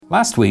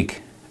Last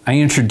week, I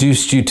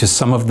introduced you to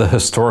some of the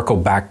historical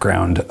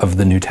background of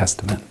the New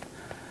Testament.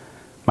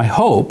 My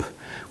hope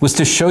was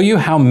to show you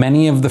how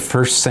many of the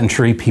first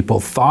century people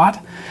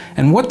thought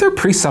and what their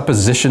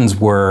presuppositions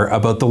were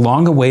about the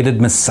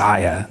long-awaited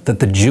Messiah that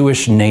the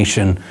Jewish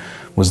nation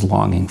was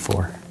longing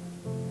for.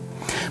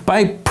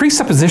 By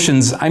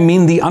presuppositions, I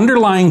mean the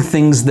underlying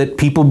things that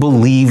people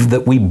believe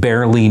that we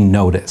barely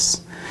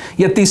notice.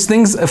 Yet these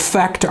things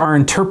affect our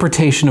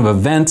interpretation of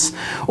events,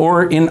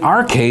 or in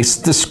our case,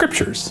 the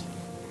scriptures.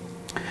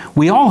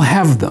 We all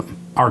have them.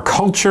 Our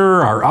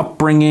culture, our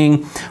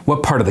upbringing,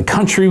 what part of the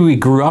country we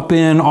grew up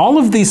in, all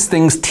of these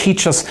things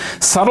teach us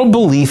subtle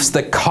beliefs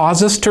that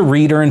cause us to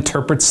read or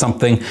interpret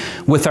something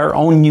with our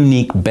own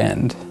unique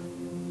bend.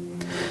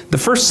 The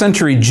first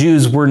century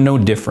Jews were no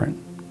different.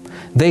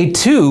 They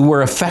too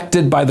were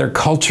affected by their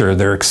culture,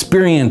 their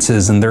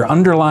experiences, and their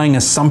underlying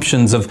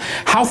assumptions of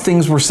how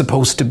things were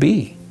supposed to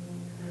be.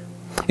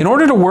 In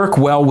order to work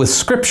well with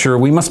Scripture,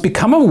 we must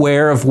become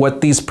aware of what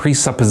these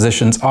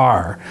presuppositions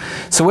are.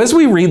 So as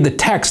we read the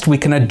text, we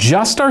can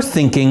adjust our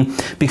thinking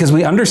because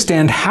we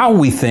understand how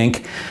we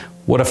think,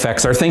 what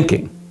affects our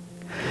thinking.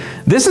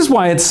 This is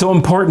why it's so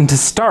important to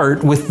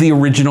start with the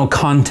original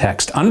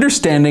context,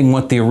 understanding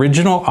what the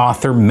original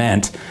author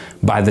meant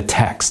by the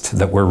text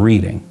that we're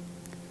reading.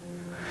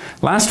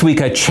 Last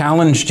week, I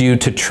challenged you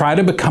to try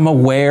to become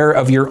aware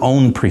of your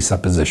own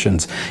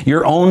presuppositions,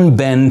 your own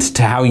bend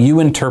to how you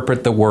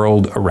interpret the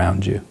world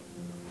around you.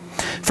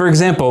 For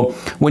example,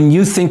 when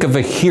you think of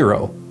a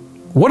hero,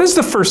 what is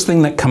the first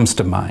thing that comes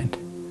to mind?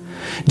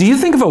 Do you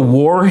think of a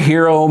war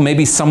hero,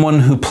 maybe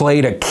someone who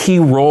played a key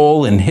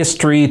role in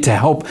history to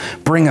help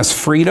bring us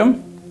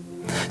freedom?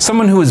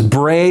 Someone who was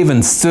brave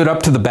and stood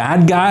up to the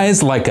bad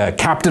guys like a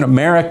Captain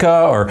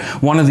America or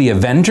one of the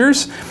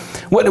Avengers?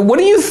 What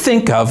do you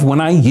think of when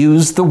I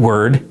use the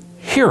word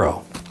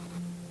hero?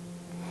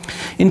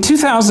 In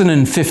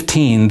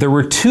 2015, there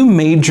were two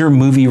major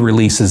movie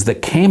releases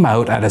that came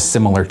out at a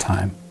similar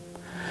time.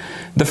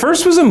 The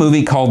first was a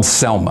movie called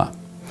Selma.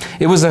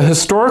 It was a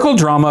historical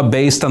drama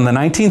based on the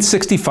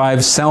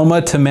 1965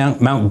 Selma to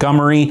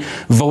Montgomery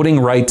voting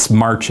rights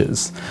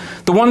marches,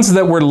 the ones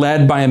that were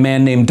led by a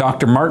man named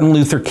Dr. Martin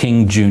Luther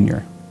King Jr.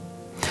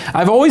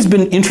 I've always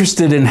been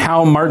interested in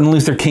how Martin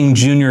Luther King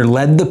Jr.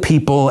 led the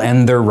people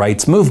and their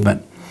rights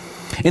movement.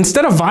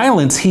 Instead of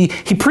violence, he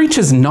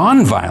preaches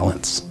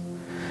nonviolence.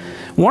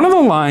 One of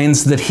the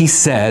lines that he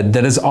said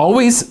that has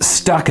always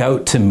stuck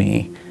out to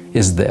me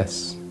is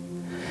this.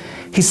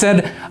 He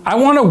said, "I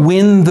want to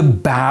win the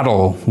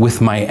battle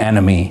with my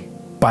enemy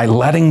by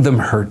letting them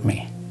hurt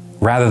me,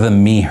 rather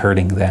than me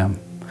hurting them.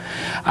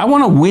 I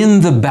want to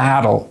win the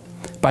battle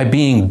by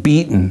being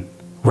beaten,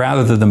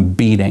 rather than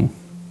beating.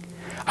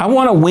 I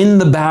want to win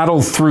the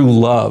battle through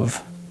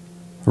love,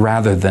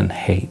 rather than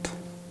hate."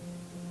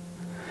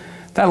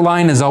 That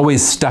line has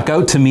always stuck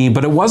out to me,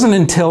 but it wasn't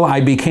until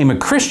I became a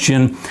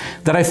Christian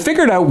that I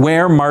figured out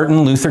where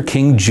Martin Luther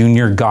King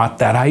Jr. got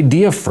that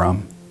idea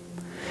from.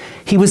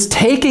 He was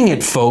taking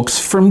it, folks,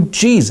 from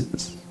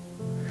Jesus.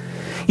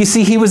 You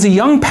see, he was a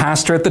young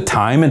pastor at the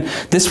time, and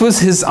this was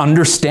his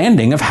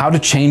understanding of how to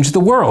change the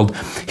world.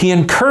 He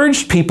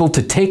encouraged people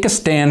to take a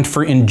stand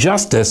for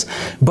injustice,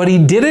 but he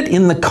did it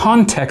in the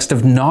context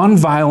of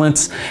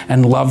nonviolence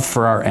and love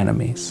for our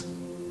enemies.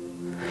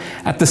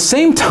 At the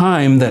same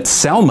time that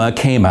Selma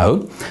came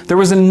out, there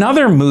was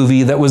another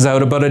movie that was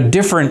out about a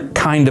different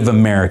kind of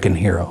American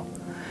hero.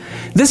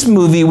 This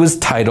movie was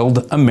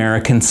titled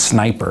American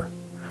Sniper.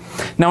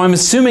 Now, I'm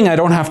assuming I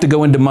don't have to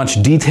go into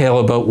much detail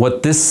about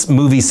what this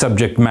movie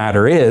subject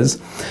matter is,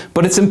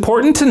 but it's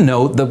important to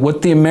note that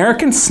what the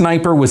American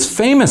Sniper was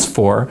famous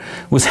for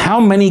was how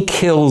many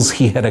kills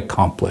he had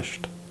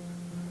accomplished.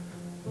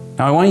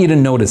 Now, I want you to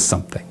notice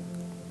something.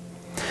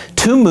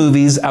 Two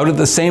movies out at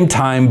the same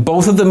time,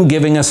 both of them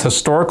giving us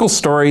historical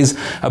stories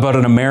about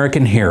an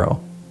American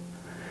hero.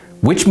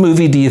 Which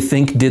movie do you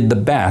think did the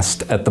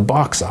best at the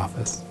box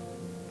office?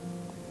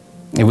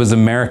 It was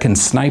American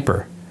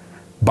Sniper.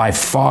 By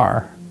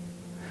far.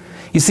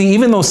 You see,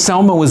 even though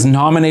Selma was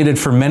nominated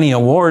for many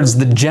awards,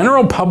 the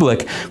general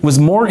public was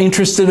more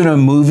interested in a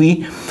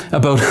movie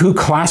about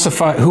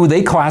who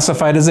they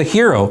classified as a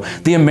hero,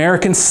 the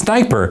American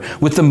Sniper,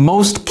 with the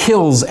most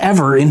kills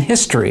ever in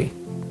history.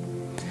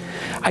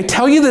 I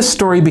tell you this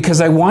story because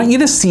I want you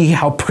to see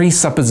how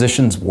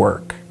presuppositions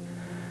work.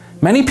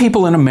 Many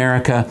people in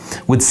America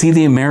would see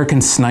the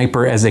American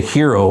Sniper as a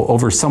hero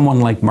over someone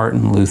like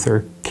Martin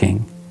Luther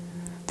King.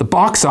 The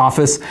box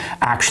office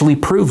actually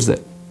proves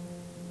it.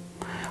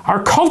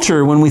 Our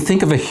culture, when we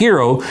think of a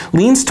hero,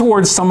 leans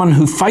towards someone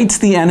who fights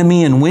the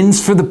enemy and wins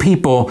for the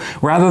people,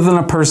 rather than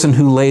a person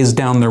who lays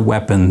down their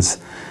weapons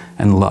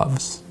and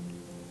loves.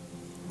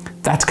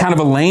 That's kind of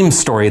a lame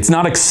story. It's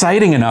not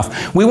exciting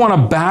enough. We want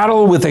to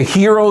battle with a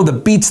hero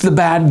that beats the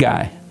bad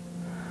guy.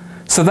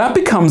 So that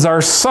becomes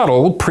our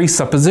subtle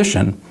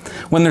presupposition.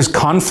 When there's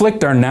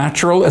conflict, our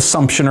natural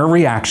assumption or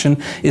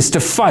reaction is to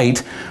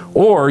fight,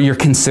 or you're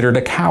considered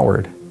a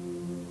coward.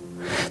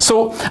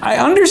 So I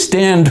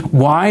understand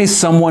why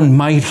someone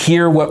might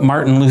hear what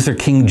Martin Luther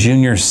King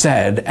Jr.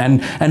 said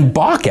and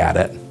balk at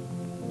it.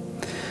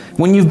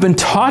 When you've been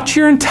taught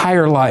your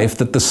entire life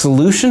that the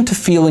solution to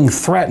feeling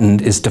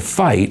threatened is to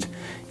fight,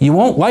 you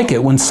won't like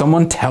it when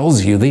someone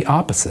tells you the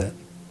opposite.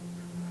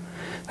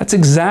 That's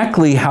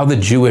exactly how the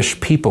Jewish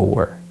people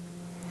were.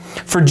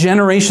 For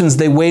generations,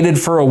 they waited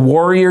for a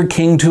warrior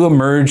king to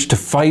emerge to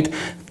fight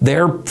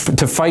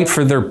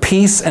for their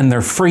peace and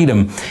their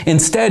freedom.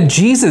 Instead,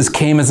 Jesus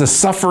came as a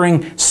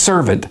suffering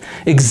servant,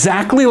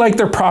 exactly like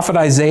their prophet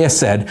Isaiah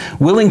said,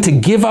 willing to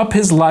give up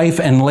his life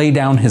and lay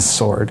down his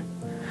sword.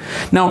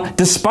 Now,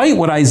 despite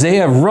what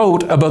Isaiah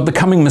wrote about the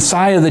coming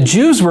Messiah, the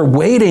Jews were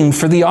waiting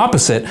for the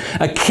opposite,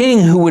 a king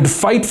who would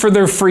fight for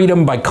their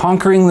freedom by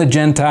conquering the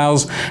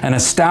Gentiles and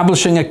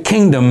establishing a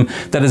kingdom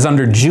that is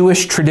under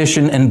Jewish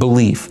tradition and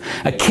belief,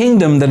 a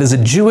kingdom that is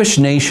a Jewish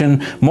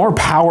nation more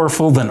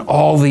powerful than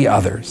all the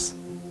others.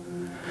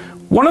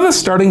 One of the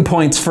starting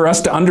points for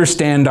us to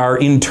understand our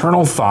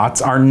internal thoughts,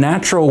 our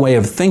natural way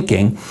of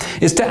thinking,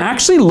 is to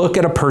actually look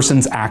at a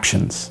person's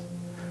actions.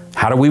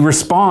 How do we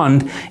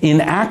respond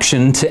in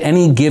action to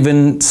any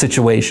given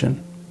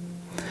situation?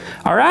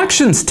 Our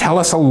actions tell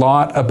us a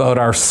lot about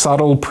our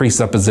subtle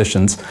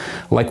presuppositions,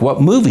 like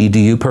what movie do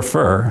you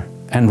prefer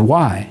and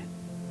why?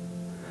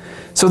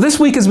 So this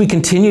week, as we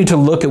continue to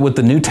look at what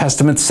the New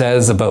Testament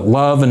says about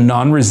love and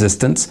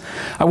non-resistance,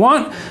 I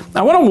want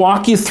to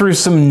walk you through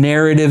some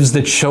narratives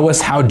that show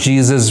us how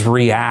Jesus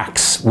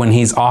reacts when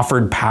he's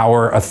offered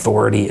power,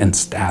 authority, and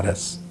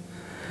status.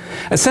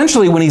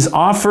 Essentially, when he's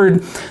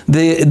offered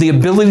the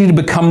ability to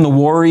become the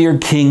warrior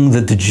king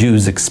that the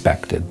Jews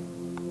expected.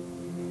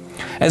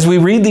 As we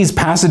read these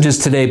passages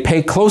today,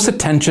 pay close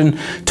attention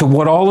to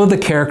what all of the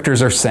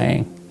characters are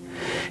saying.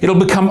 It'll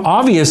become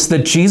obvious that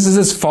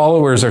Jesus'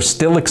 followers are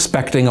still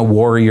expecting a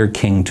warrior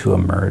king to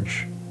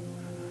emerge.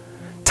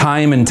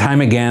 Time and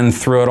time again,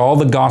 throughout all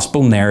the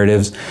gospel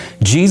narratives,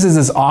 Jesus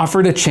is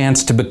offered a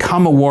chance to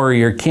become a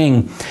warrior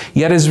king,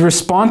 yet his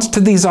response to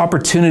these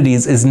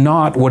opportunities is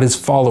not what his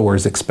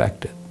followers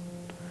expected.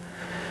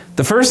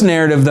 The first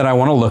narrative that I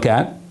want to look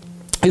at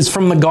is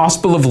from the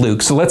Gospel of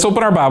Luke. So let's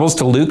open our Bibles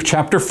to Luke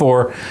chapter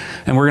 4,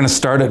 and we're going to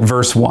start at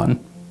verse 1.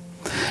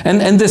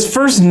 And this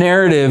first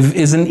narrative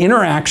is an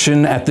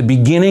interaction at the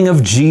beginning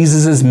of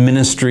Jesus'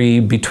 ministry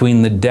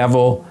between the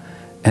devil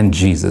and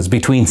Jesus,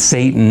 between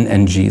Satan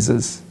and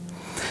Jesus.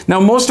 Now,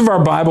 most of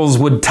our Bibles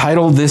would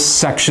title this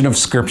section of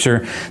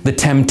Scripture, The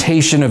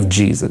Temptation of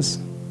Jesus.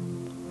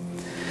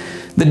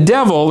 The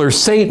devil, or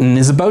Satan,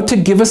 is about to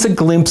give us a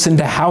glimpse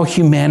into how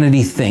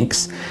humanity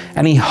thinks,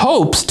 and he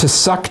hopes to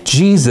suck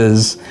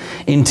Jesus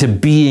into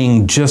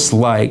being just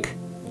like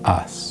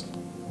us.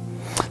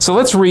 So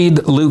let's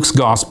read Luke's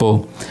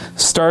Gospel,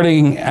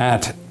 starting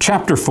at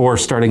chapter 4,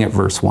 starting at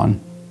verse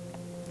 1.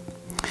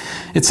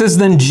 It says,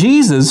 "Then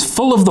Jesus,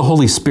 full of the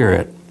Holy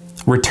Spirit,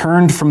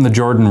 returned from the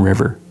Jordan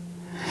River.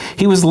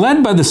 He was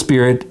led by the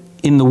Spirit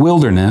in the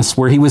wilderness,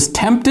 where he was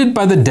tempted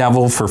by the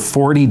devil for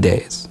 40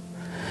 days.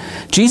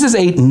 Jesus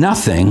ate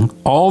nothing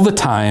all the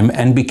time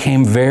and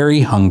became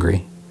very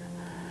hungry.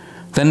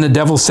 Then the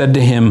devil said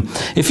to him,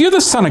 'If you're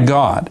the Son of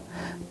God,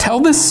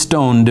 tell this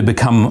stone to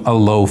become a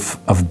loaf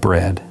of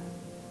bread.'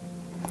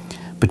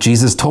 But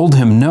Jesus told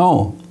him,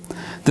 'No.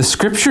 The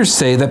Scriptures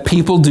say that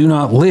people do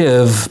not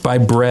live by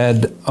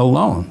bread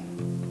alone.'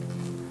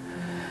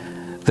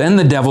 Then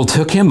the devil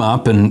took him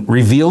up and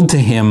revealed to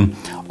him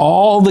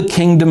all the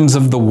kingdoms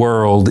of the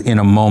world in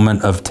a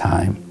moment of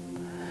time.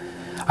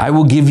 'I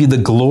will give you the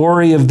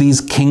glory of these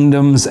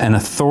kingdoms and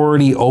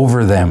authority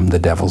over them,' the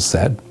devil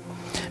said,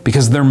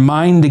 'because they're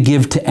mine to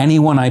give to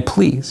anyone I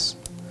please.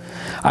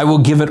 I will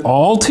give it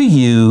all to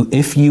you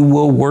if you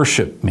will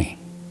worship me.'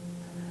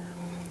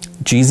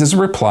 Jesus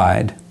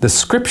replied, 'The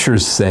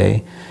Scriptures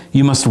say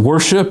you must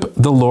worship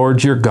the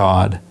Lord your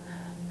God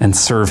and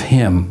serve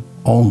him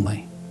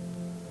only.'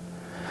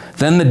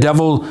 Then the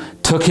devil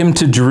took him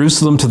to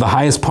Jerusalem to the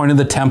highest point of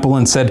the temple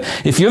and said,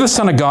 'If you're the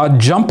Son of God,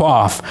 jump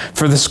off,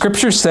 for the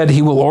Scripture said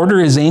he will order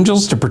his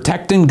angels to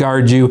protect and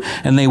guard you,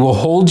 and they will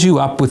hold you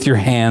up with your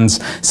hands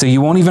so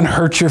you won't even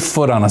hurt your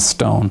foot on a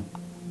stone.'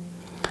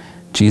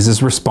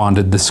 Jesus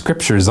responded, 'The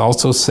Scriptures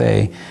also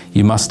say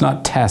you must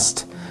not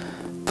test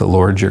the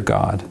Lord your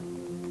God.'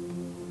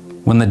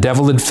 When the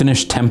devil had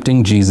finished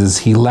tempting Jesus,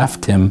 he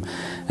left him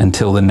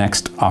until the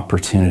next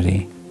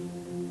opportunity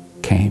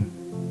came."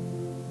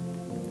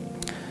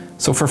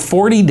 So for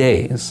 40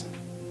 days,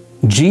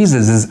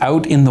 Jesus is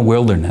out in the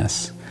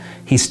wilderness.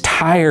 He's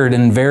tired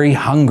and very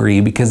hungry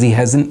because he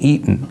hasn't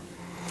eaten.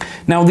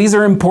 Now, these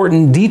are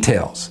important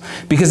details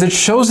because it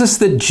shows us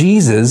that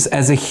Jesus,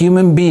 as a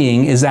human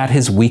being, is at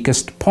his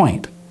weakest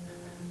point.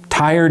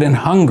 Tired and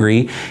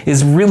hungry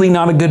is really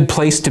not a good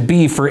place to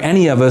be for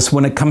any of us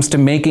when it comes to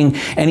making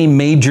any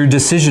major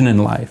decision in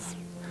life.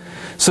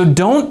 So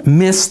don't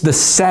miss the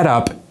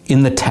setup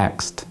in the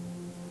text.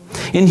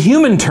 In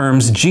human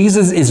terms,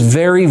 Jesus is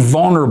very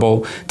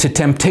vulnerable to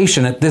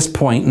temptation at this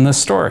point in the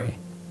story.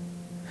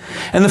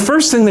 And the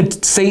first thing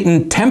that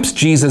Satan tempts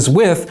Jesus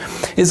with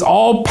is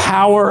all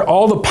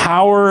the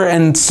power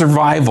and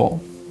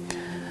survival.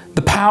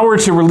 The power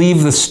to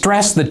relieve the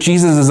stress that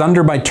Jesus is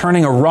under by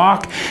turning a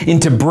rock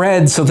into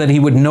bread so that he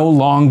would no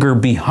longer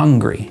be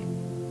hungry.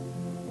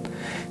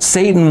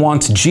 Satan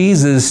wants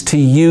Jesus to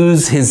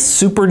use his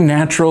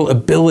supernatural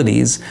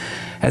abilities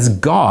as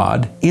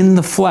God in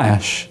the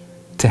flesh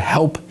to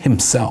help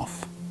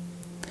himself.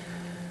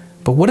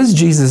 But what is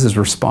Jesus'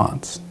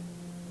 response?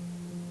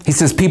 He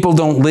says, people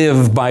don't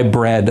live by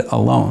bread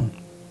alone.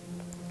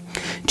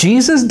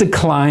 Jesus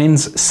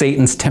declines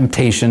Satan's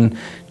temptation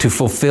to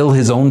fulfill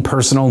his own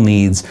personal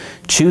needs,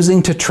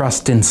 choosing to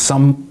trust in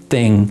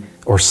something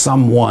or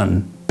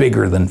someone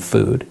bigger than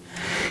food.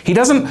 He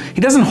doesn't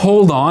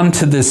hold on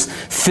to this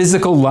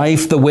physical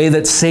life the way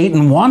that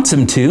Satan wants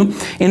him to.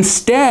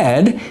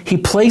 Instead, he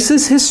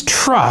places his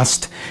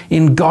trust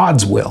in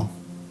God's will.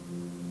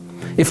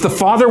 If the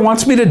Father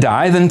wants me to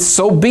die, then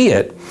so be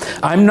it.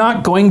 I'm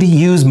not going to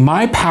use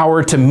my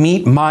power to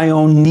meet my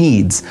own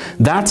needs.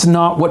 That's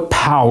not what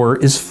power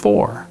is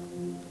for.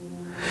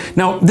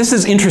 Now, this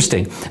is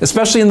interesting,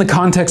 especially in the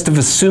context of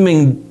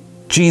assuming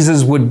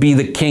Jesus would be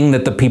the king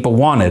that the people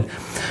wanted.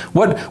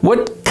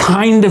 What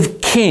kind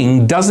of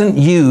king doesn't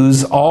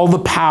use all the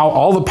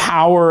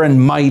power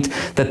and might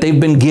that they've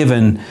been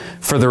given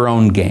for their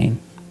own gain?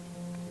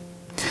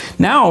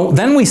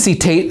 Then we see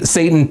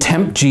Satan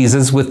tempt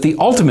Jesus with the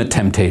ultimate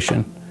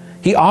temptation.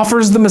 He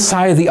offers the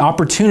Messiah the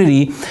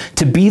opportunity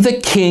to be the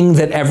king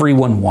that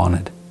everyone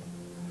wanted.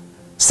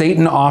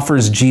 Satan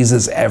offers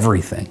Jesus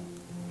everything.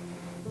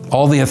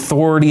 All the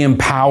authority and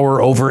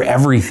power over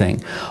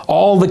everything.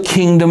 All the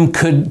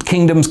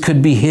kingdoms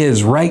could be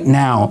his right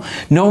now.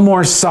 No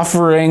more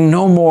suffering,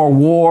 no more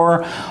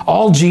war.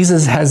 All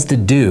Jesus has to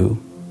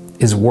do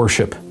is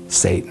worship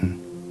Satan.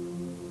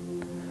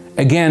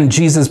 Again,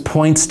 Jesus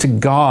points to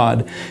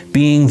God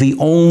being the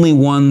only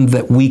one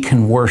that we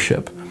can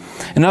worship.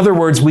 In other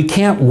words, we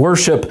can't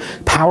worship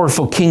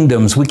powerful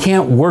kingdoms. We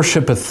can't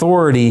worship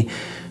authority.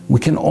 We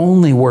can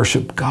only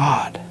worship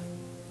God.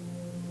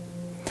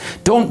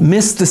 Don't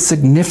miss the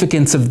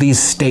significance of these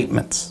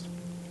statements.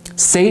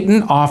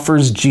 Satan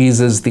offers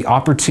Jesus the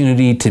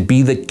opportunity to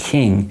be the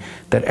king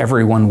that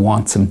everyone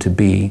wants him to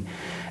be.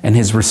 And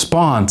his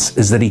response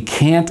is that he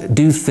can't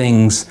do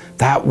things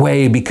that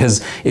way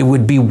because it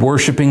would be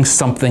worshiping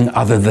something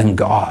other than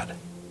God.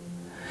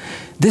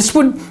 This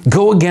would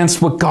go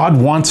against what God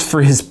wants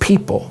for his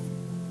people.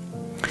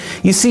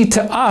 You see,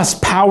 to us,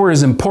 power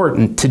is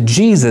important. To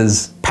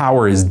Jesus,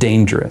 power is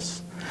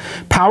dangerous.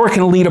 Power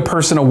can lead a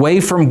person away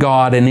from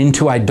God and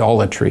into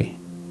idolatry.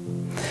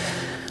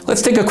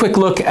 Let's take a quick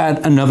look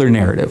at another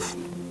narrative.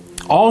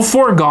 All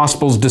four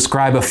Gospels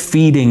describe a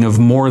feeding of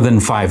more than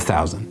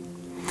 5,000.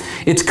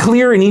 It's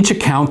clear in each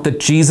account that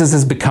Jesus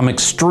has become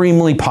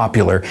extremely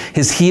popular.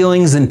 His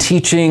healings and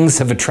teachings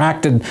have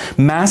attracted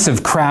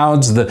massive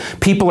crowds. The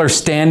people are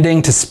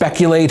standing to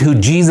speculate who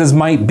Jesus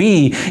might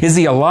be. Is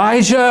he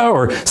Elijah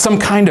or some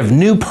kind of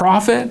new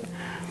prophet?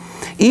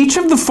 Each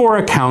of the four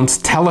accounts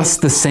tell us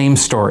the same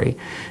story.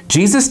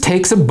 Jesus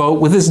takes a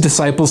boat with his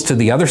disciples to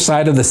the other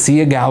side of the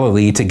Sea of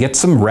Galilee to get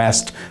some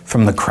rest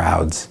from the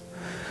crowds.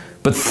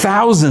 But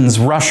thousands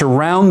rush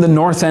around the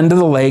north end of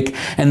the lake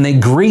and they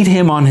greet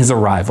him on his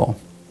arrival.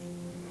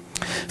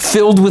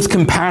 Filled with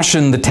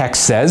compassion, the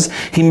text says,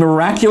 he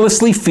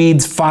miraculously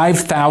feeds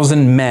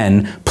 5,000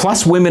 men,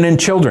 plus women and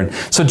children.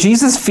 So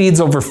Jesus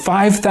feeds over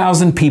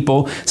 5,000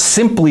 people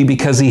simply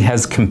because he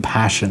has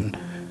compassion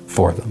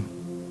for them.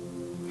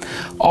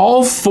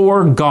 All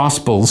four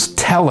Gospels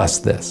tell us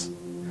this.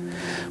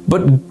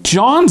 But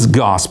John's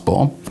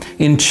Gospel,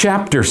 in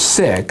chapter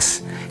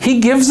 6, he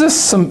gives us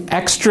some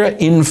extra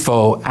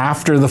info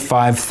after the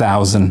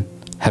 5,000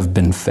 have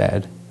been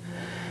fed.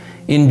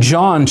 In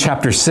John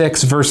chapter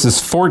 6, verses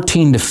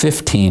 14 to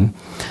 15,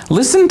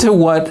 listen to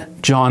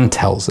what John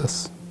tells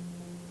us.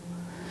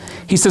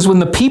 He says, when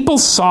the people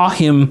saw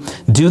him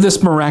do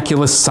this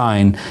miraculous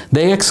sign,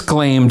 they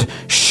exclaimed,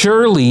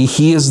 surely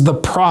he is the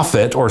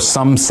prophet, or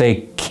some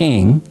say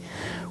king,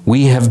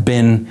 we have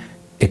been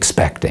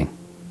expecting.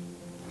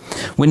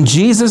 When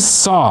Jesus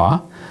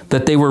saw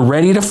that they were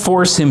ready to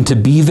force him to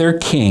be their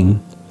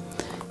king,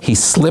 he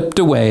slipped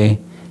away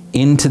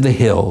into the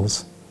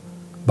hills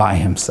by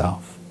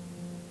himself.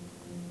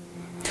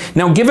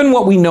 Now, given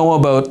what we know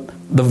about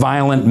the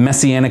violent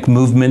messianic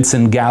movements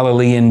in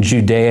Galilee and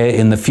Judea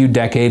in the few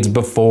decades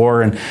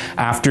before and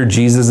after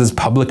Jesus'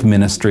 public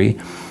ministry,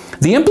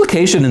 the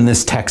implication in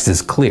this text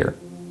is clear.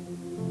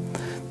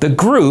 The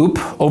group,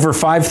 over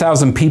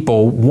 5,000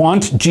 people,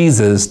 want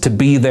Jesus to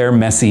be their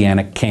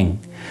messianic king.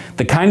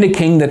 The kind of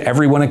king that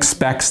everyone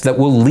expects that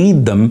will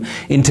lead them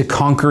into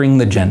conquering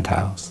the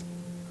Gentiles.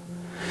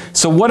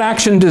 So what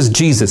action does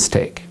Jesus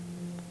take?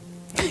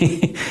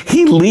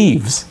 He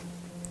leaves.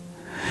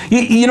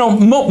 You know,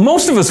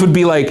 most of us would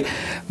be like,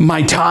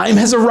 my time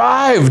has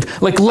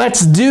arrived. Like,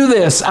 let's do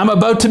this. I'm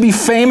about to be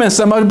famous.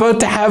 I'm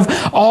about to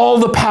have all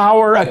the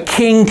power a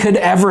king could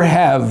ever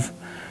have.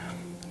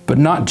 But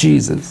not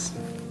Jesus.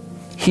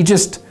 He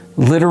just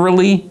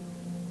literally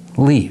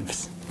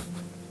leaves.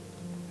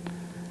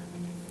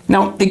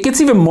 Now, it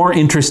gets even more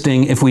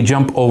interesting if we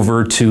jump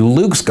over to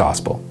Luke's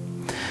Gospel.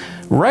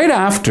 Right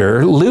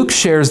after Luke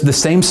shares the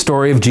same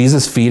story of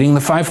Jesus feeding the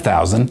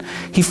 5,000,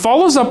 he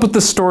follows up with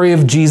the story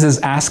of Jesus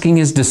asking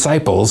his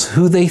disciples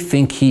who they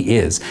think he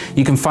is.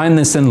 You can find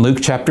this in Luke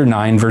chapter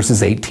 9,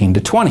 verses 18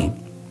 to 20.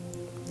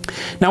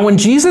 Now, when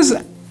Jesus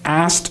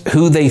asked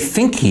who they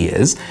think he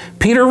is,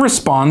 Peter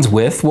responds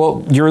with,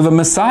 "Well, you're the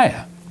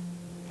Messiah."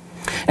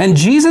 And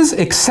Jesus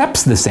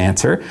accepts this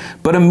answer,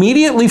 but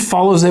immediately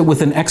follows it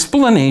with an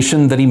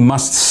explanation that he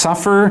must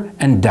suffer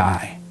and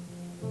die.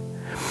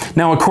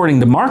 Now,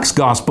 according to Mark's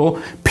gospel,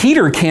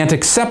 Peter can't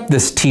accept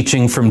this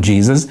teaching from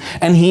Jesus,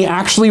 and he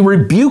actually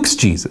rebukes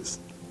Jesus.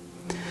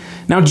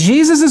 Now,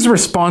 Jesus'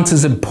 response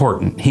is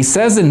important. He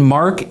says in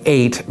Mark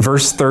 8,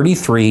 verse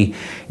 33,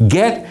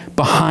 "Get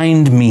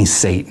behind me,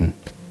 Satan."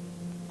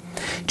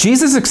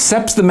 Jesus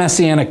accepts the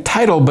messianic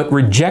title, but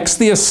rejects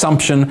the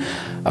assumption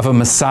of a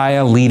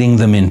Messiah leading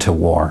them into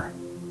war.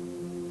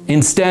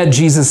 Instead,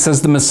 Jesus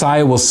says the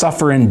Messiah will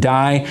suffer and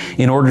die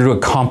in order to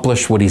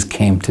accomplish what he's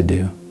came to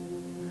do.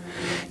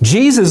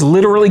 Jesus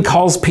literally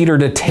calls Peter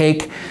to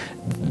take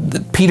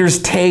Peter's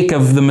take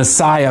of the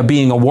Messiah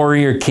being a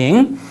warrior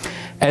king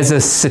as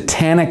a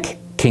satanic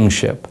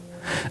kingship,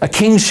 a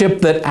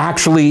kingship that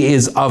actually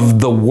is of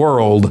the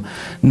world,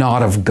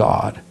 not of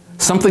God,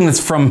 something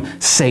that's from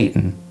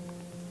Satan.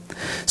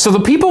 So the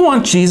people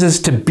want Jesus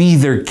to be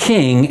their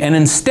king, and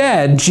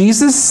instead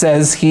Jesus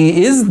says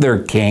he is their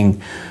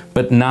king,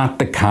 but not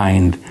the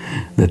kind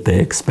that they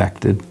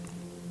expected.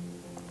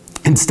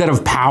 Instead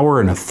of power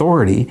and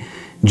authority,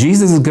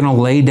 Jesus is going to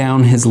lay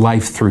down his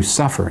life through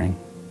suffering.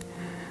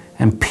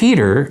 And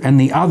Peter and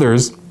the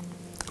others,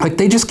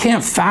 they just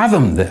can't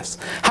fathom this.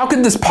 How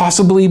could this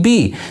possibly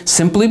be?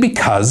 Simply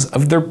because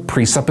of their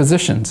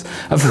presuppositions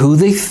of who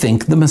they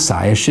think the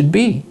Messiah should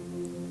be.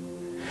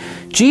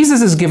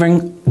 Jesus is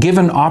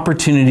given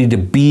opportunity to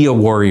be a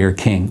warrior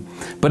king,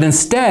 but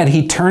instead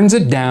he turns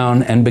it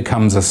down and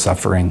becomes a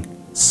suffering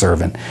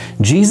servant.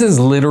 Jesus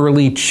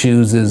literally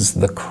chooses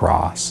the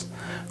cross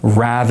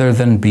rather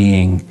than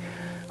being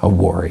a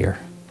warrior.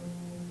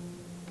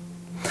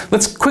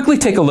 Let's quickly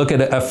take a look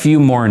at a few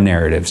more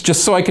narratives,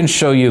 just so I can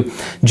show you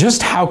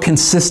just how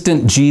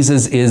consistent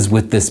Jesus is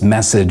with this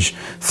message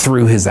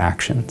through his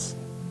actions.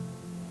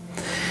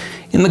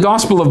 In the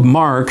Gospel of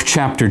Mark,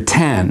 chapter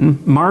 10,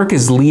 Mark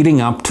is leading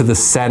up to the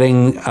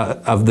setting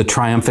of the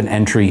triumphant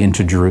entry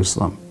into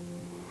Jerusalem.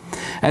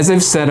 As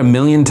I've said a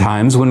million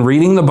times, when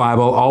reading the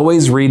Bible,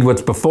 always read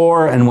what's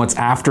before and what's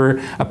after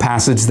a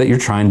passage that you're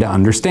trying to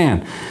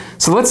understand.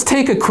 So let's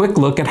take a quick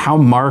look at how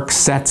Mark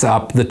sets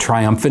up the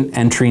triumphant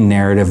entry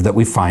narrative that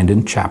we find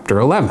in chapter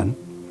 11.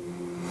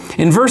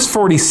 In verse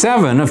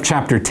 47 of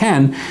chapter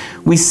 10,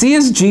 we see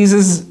as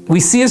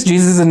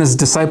Jesus and his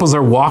disciples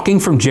are walking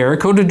from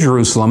Jericho to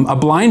Jerusalem, a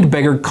blind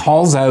beggar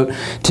calls out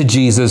to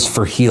Jesus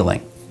for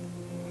healing.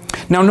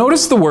 Now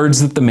notice the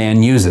words that the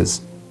man uses.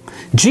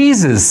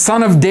 "Jesus,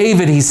 Son of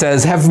David," he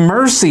says, "have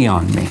mercy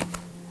on me."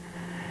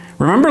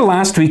 Remember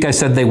last week I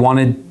said they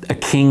wanted a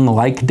king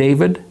like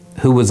David,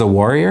 who was a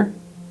warrior?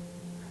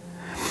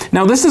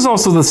 Now this is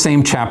also the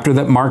same chapter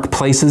that Mark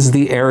places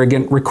the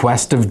arrogant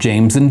request of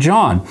James and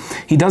John.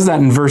 He does that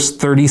in verse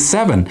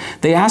 37.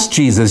 They ask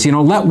Jesus,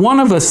 "Let one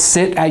of us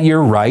sit at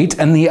your right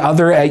and the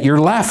other at your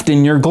left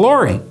in your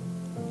glory."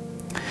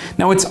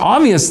 Now it's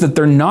obvious that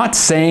they're not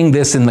saying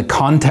this in the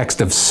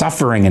context of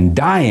suffering and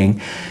dying.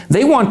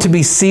 They want to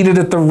be seated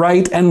at the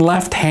right and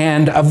left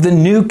hand of the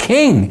new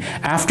king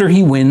after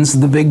he wins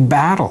the big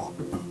battle.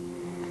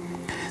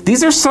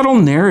 These are subtle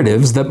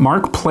narratives that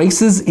Mark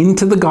places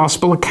into the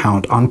gospel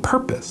account on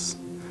purpose.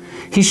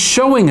 He's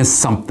showing us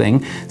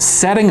something,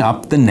 setting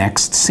up the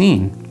next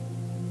scene.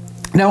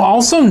 Now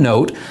also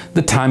note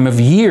the time of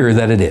year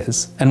that it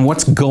is and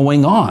what's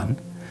going on.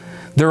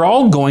 They're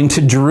all going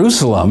to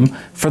Jerusalem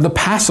for the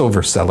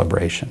Passover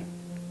celebration.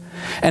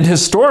 And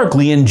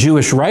historically in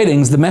Jewish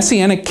writings, the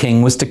Messianic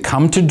king was to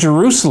come to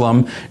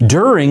Jerusalem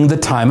during the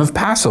time of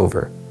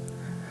Passover.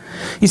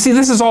 You see,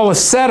 this is all a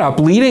setup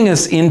leading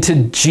us into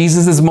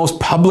Jesus' most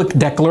public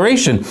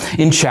declaration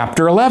in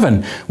chapter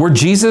 11, where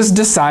Jesus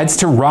decides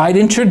to ride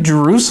into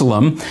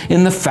Jerusalem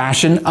in the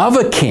fashion of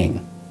a king.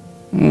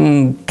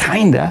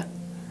 Kinda.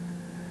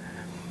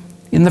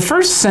 In the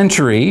first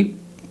century,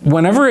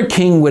 whenever a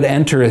king would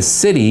enter a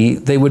city,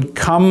 they would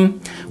come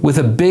with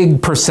a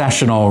big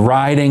processional,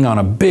 riding on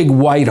a big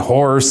white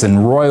horse in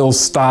royal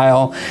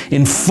style,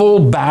 in full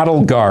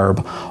battle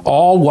garb,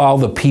 all while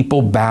the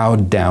people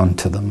bowed down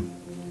to them.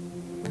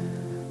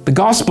 The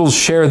Gospels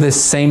share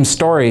this same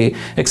story,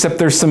 except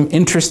there's some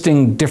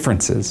interesting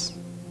differences.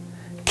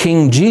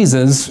 King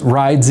Jesus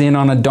rides in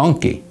on a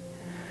donkey.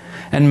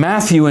 And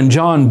Matthew and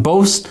John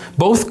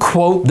both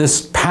quote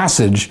this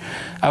passage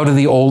out of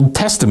the Old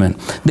Testament.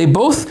 They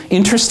both,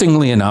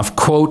 interestingly enough,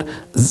 quote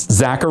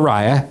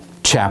Zechariah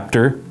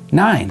chapter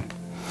 9.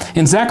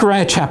 In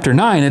Zechariah chapter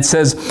 9, it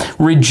says,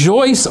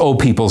 "Rejoice, O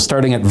people,"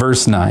 starting at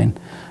verse 9.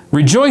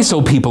 "Rejoice,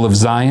 O people of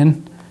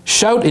Zion.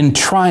 Shout in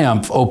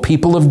triumph, O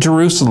people of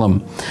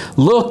Jerusalem.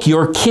 Look,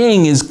 your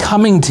king is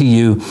coming to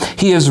you.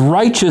 He is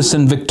righteous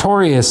and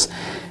victorious,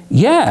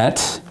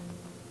 yet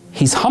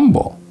he's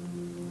humble,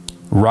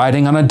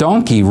 riding on a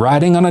donkey,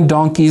 riding on a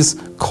donkey's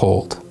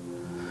colt.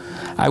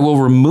 I will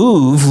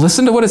remove,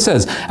 listen to what it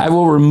says, I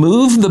will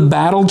remove the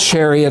battle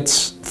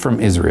chariots from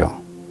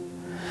Israel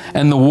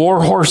and the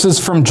war horses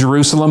from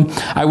Jerusalem.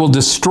 I will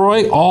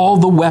destroy all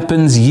the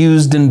weapons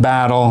used in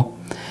battle,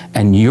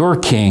 and your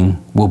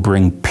king will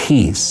bring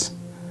peace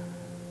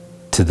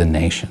to the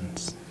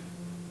nations.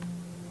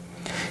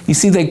 You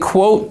see, they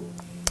quote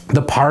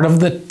the part of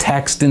the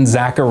text in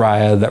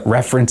Zechariah that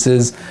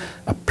references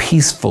a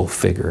peaceful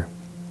figure.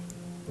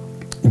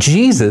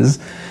 Jesus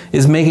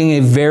is making a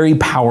very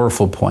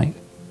powerful point.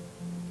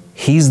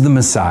 He's the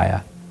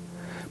Messiah,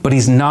 but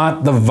he's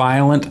not the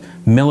violent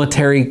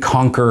military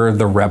conqueror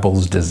the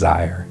rebels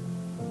desire.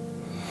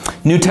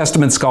 New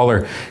Testament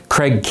scholar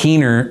Craig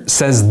Keener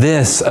says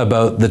this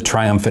about the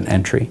triumphant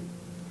entry.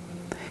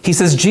 He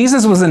says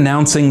Jesus was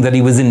announcing that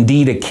he was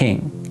indeed a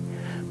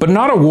king, but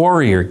not a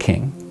warrior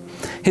king.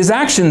 His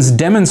actions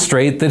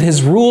demonstrate that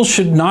his rule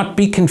should not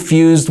be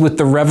confused with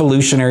the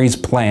revolutionaries'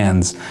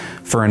 plans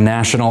for a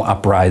national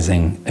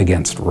uprising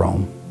against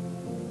Rome.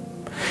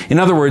 In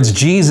other words,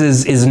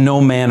 Jesus is no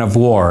man of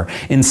war.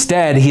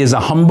 Instead, he is a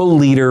humble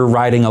leader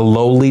riding a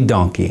lowly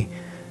donkey.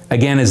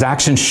 Again, his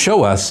actions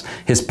show us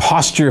his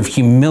posture of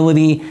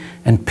humility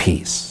and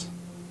peace.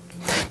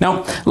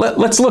 Now,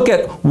 let's look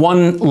at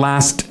one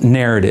last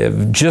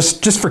narrative,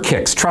 just for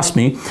kicks. Trust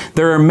me,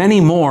 there are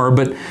many more,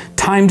 but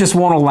time just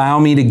won't allow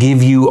me to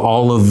give you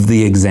all of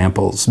the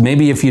examples.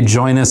 Maybe if you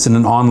join us in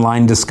an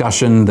online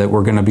discussion that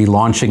we're going to be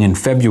launching in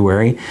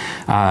February,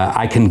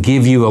 I can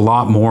give you a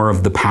lot more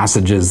of the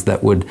passages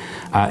that would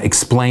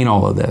explain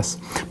all of this.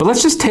 But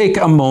let's just take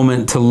a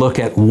moment to look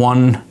at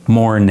one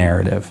more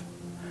narrative.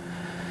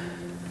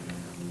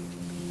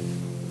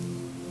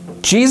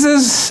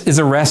 Jesus is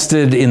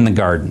arrested in the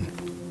garden.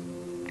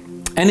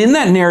 And in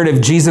that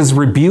narrative, Jesus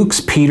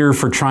rebukes Peter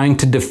for trying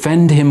to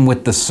defend him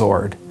with the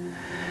sword.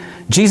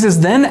 Jesus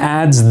then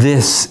adds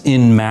this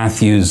in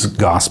Matthew's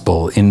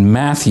gospel. In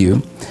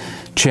Matthew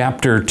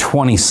chapter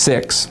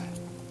 26,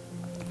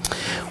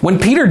 when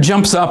Peter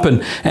jumps up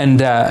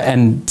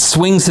and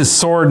swings his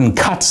sword and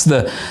cuts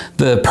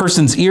the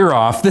person's ear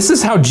off, this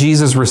is how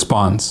Jesus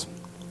responds.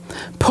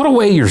 "Put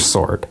away your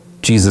sword,"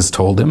 Jesus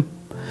told him.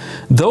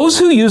 "Those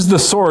who use the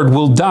sword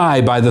will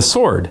die by the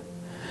sword.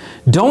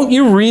 Don't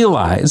you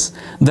realize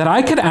that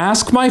I could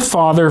ask my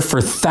Father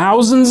for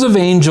thousands of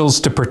angels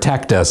to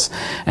protect us,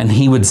 and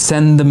he would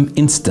send them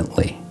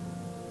instantly?"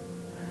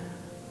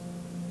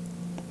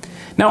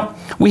 Now,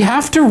 we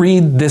have to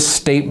read this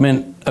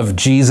statement of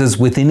Jesus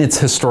within its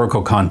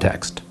historical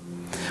context.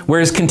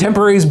 Whereas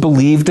contemporaries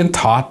believed and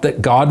taught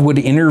that God would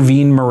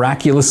intervene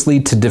miraculously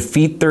to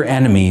defeat their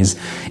enemies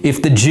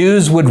if the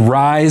Jews would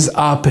rise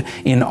up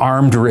in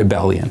armed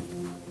rebellion.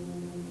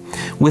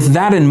 With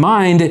that in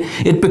mind,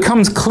 it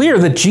becomes clear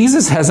that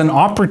Jesus has an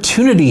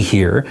opportunity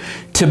here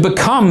to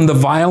become the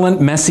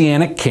violent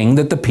messianic king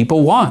that the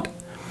people want.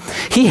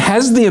 He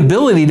has the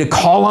ability to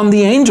call on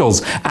the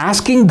angels,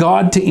 asking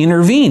God to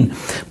intervene.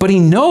 But he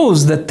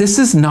knows that this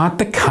is not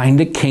the kind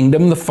of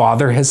kingdom the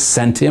Father has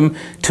sent him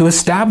to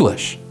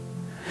establish.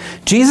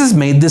 Jesus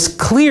made this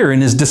clear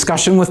in his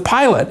discussion with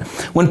Pilate,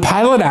 when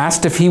Pilate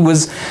asked if he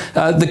was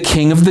the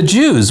king of the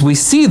Jews. We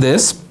see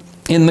this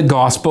in the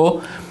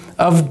Gospel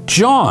of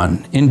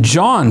John, in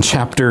John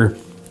chapter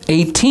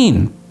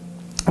 18.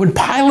 When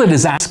Pilate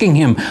is asking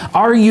him,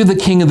 "Are you the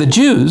king of the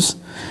Jews?"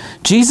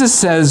 Jesus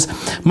says,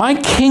 "My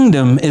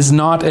kingdom is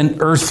not an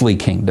earthly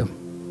kingdom.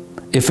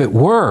 If it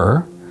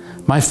were,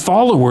 my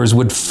followers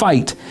would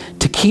fight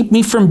to keep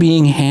me from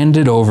being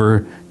handed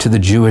over to the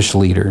Jewish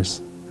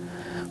leaders.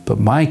 But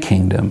my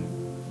kingdom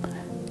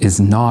is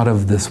not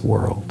of this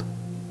world."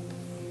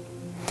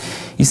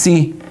 You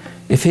see,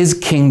 if his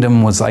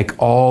kingdom was like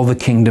all the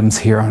kingdoms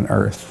here on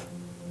earth,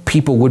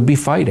 people would be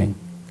fighting.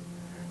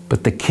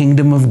 But the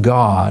kingdom of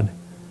God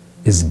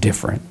is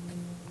different.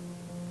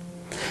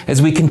 As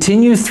we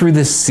continue through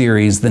this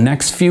series the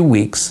next few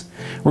weeks,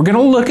 we're going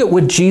to look at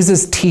what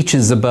Jesus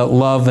teaches about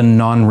love and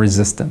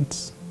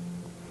non-resistance.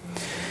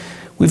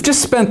 We've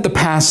just spent the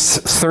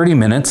past 30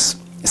 minutes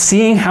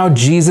seeing how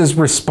Jesus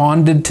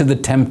responded to the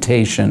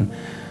temptation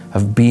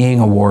of being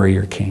a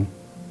warrior king.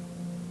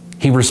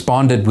 He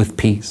responded with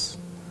peace,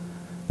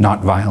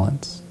 not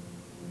violence.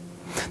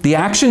 The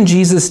action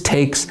Jesus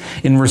takes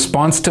in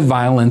response to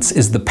violence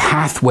is the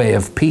pathway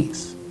of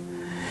peace.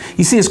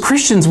 You see, as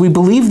Christians, we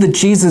believe that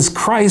Jesus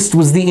Christ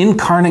was the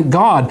incarnate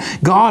God,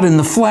 God in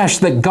the flesh,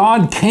 that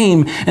God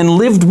came and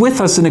lived with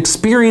us and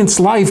experienced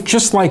life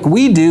just like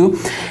we do,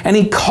 and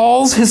he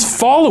calls his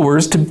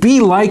followers to be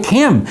like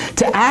him,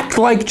 to act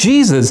like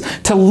Jesus,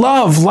 to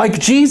love like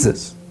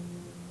Jesus.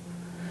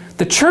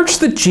 The church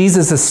that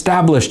Jesus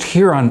established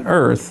here on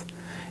earth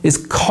is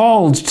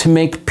called to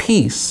make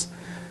peace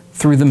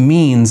through the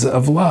means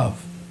of love.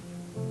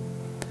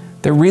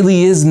 There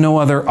really is no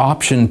other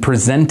option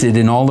presented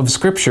in all of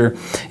Scripture.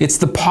 It's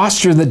the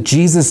posture that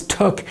Jesus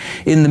took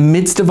in the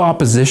midst of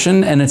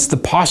opposition, and it's the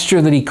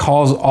posture that he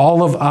calls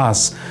all of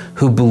us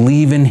who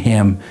believe in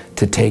him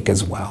to take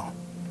as well.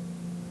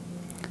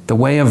 The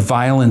way of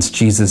violence,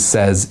 Jesus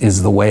says,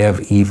 is the way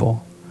of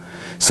evil.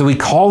 So he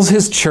calls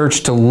his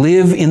church to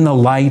live in the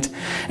light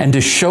and to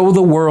show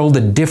the world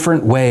a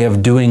different way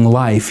of doing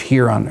life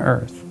here on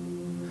earth.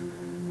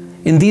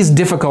 In these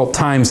difficult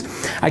times,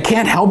 I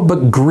can't help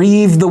but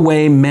grieve the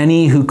way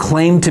many who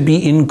claim to be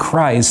in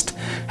Christ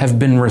have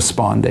been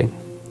responding.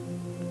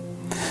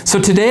 So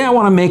today I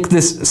want to make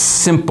this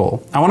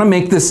simple. I want to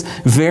make this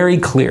very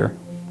clear.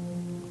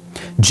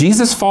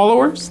 Jesus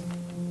followers,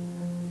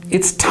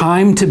 it's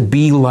time to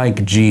be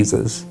like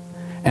Jesus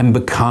and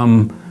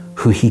become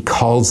who he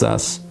calls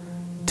us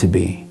to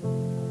be.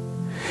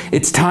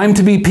 It's time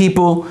to be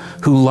people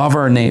who love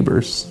our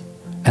neighbors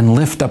and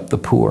lift up the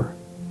poor.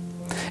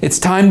 It's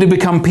time to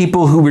become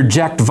people who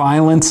reject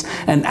violence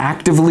and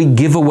actively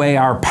give away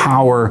our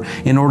power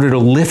in order to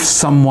lift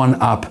someone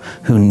up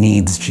who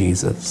needs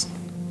Jesus.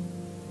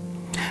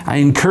 I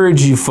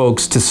encourage you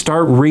folks to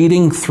start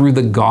reading through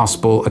the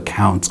gospel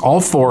accounts,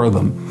 all 4 of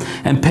them,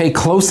 and pay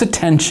close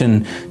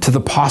attention to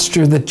the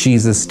posture that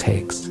Jesus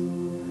takes.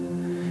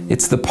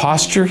 It's the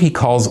posture he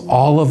calls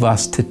all of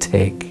us to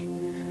take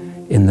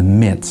in the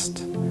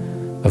midst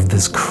of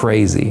this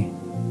crazy,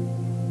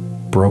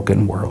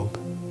 broken world.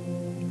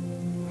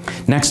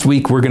 Next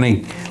week, we're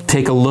going to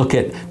take a look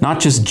at not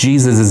just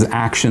Jesus'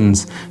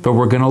 actions, but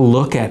we're going to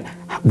look at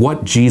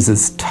what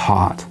Jesus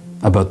taught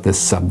about this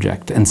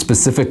subject, and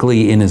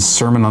specifically in his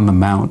Sermon on the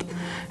Mount.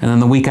 And then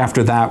the week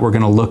after that, we're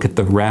going to look at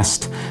the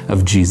rest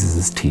of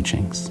Jesus'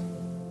 teachings.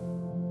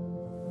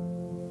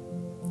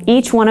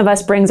 Each one of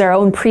us brings our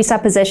own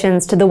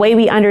presuppositions to the way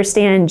we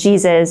understand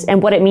Jesus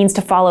and what it means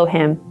to follow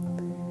him.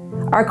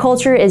 Our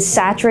culture is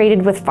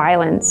saturated with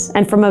violence,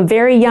 and from a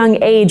very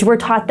young age, we're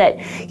taught that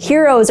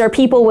heroes are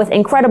people with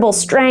incredible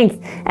strength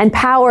and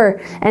power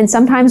and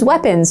sometimes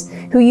weapons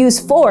who use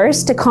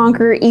force to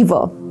conquer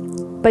evil.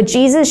 But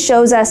Jesus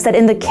shows us that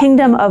in the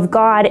kingdom of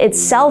God,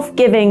 it's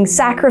self-giving,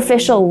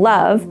 sacrificial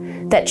love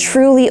that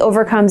truly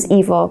overcomes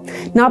evil,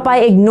 not by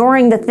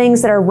ignoring the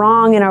things that are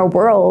wrong in our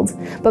world,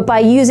 but by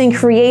using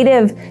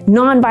creative,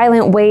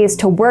 nonviolent ways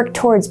to work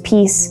towards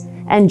peace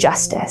and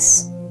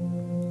justice.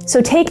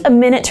 So take a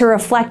minute to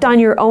reflect on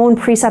your own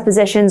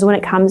presuppositions when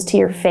it comes to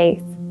your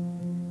faith.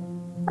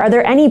 Are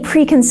there any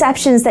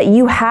preconceptions that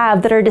you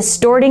have that are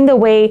distorting the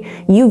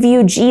way you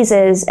view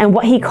Jesus and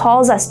what he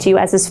calls us to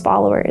as his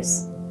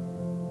followers?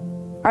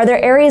 Are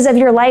there areas of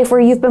your life where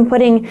you've been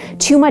putting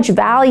too much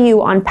value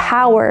on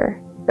power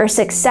or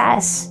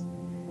success,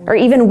 or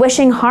even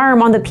wishing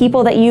harm on the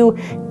people that you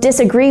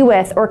disagree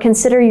with or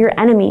consider your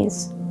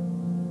enemies?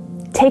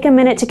 Take a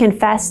minute to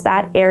confess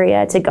that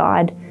area to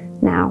God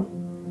now.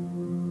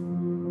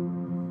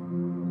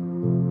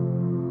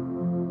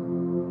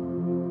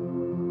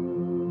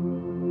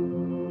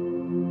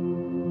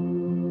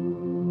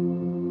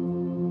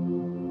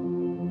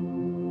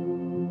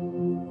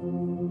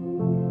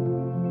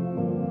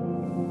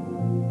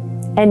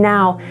 And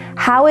now,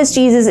 how is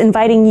Jesus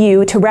inviting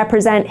you to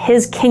represent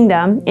his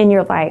kingdom in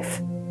your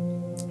life?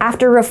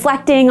 After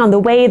reflecting on the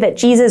way that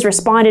Jesus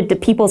responded to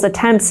people's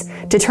attempts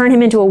to turn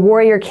him into a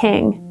warrior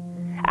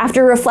king,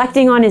 after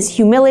reflecting on his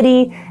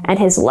humility and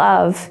his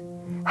love,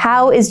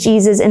 how is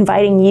Jesus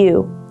inviting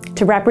you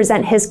to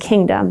represent his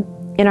kingdom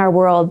in our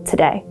world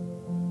today?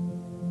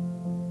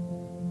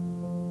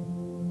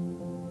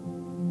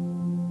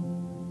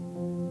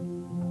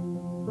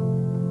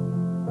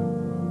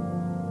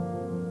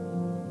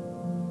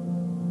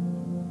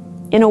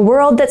 In a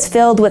world that's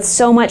filled with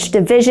so much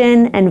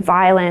division and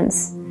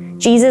violence,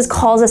 Jesus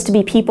calls us to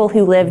be people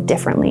who live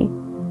differently,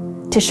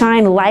 to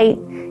shine light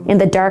in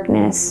the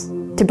darkness,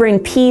 to bring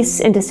peace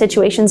into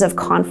situations of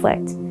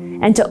conflict,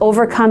 and to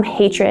overcome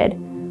hatred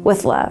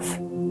with love.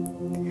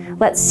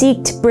 Let's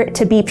seek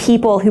to be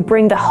people who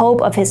bring the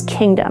hope of his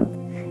kingdom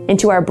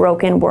into our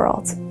broken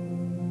world.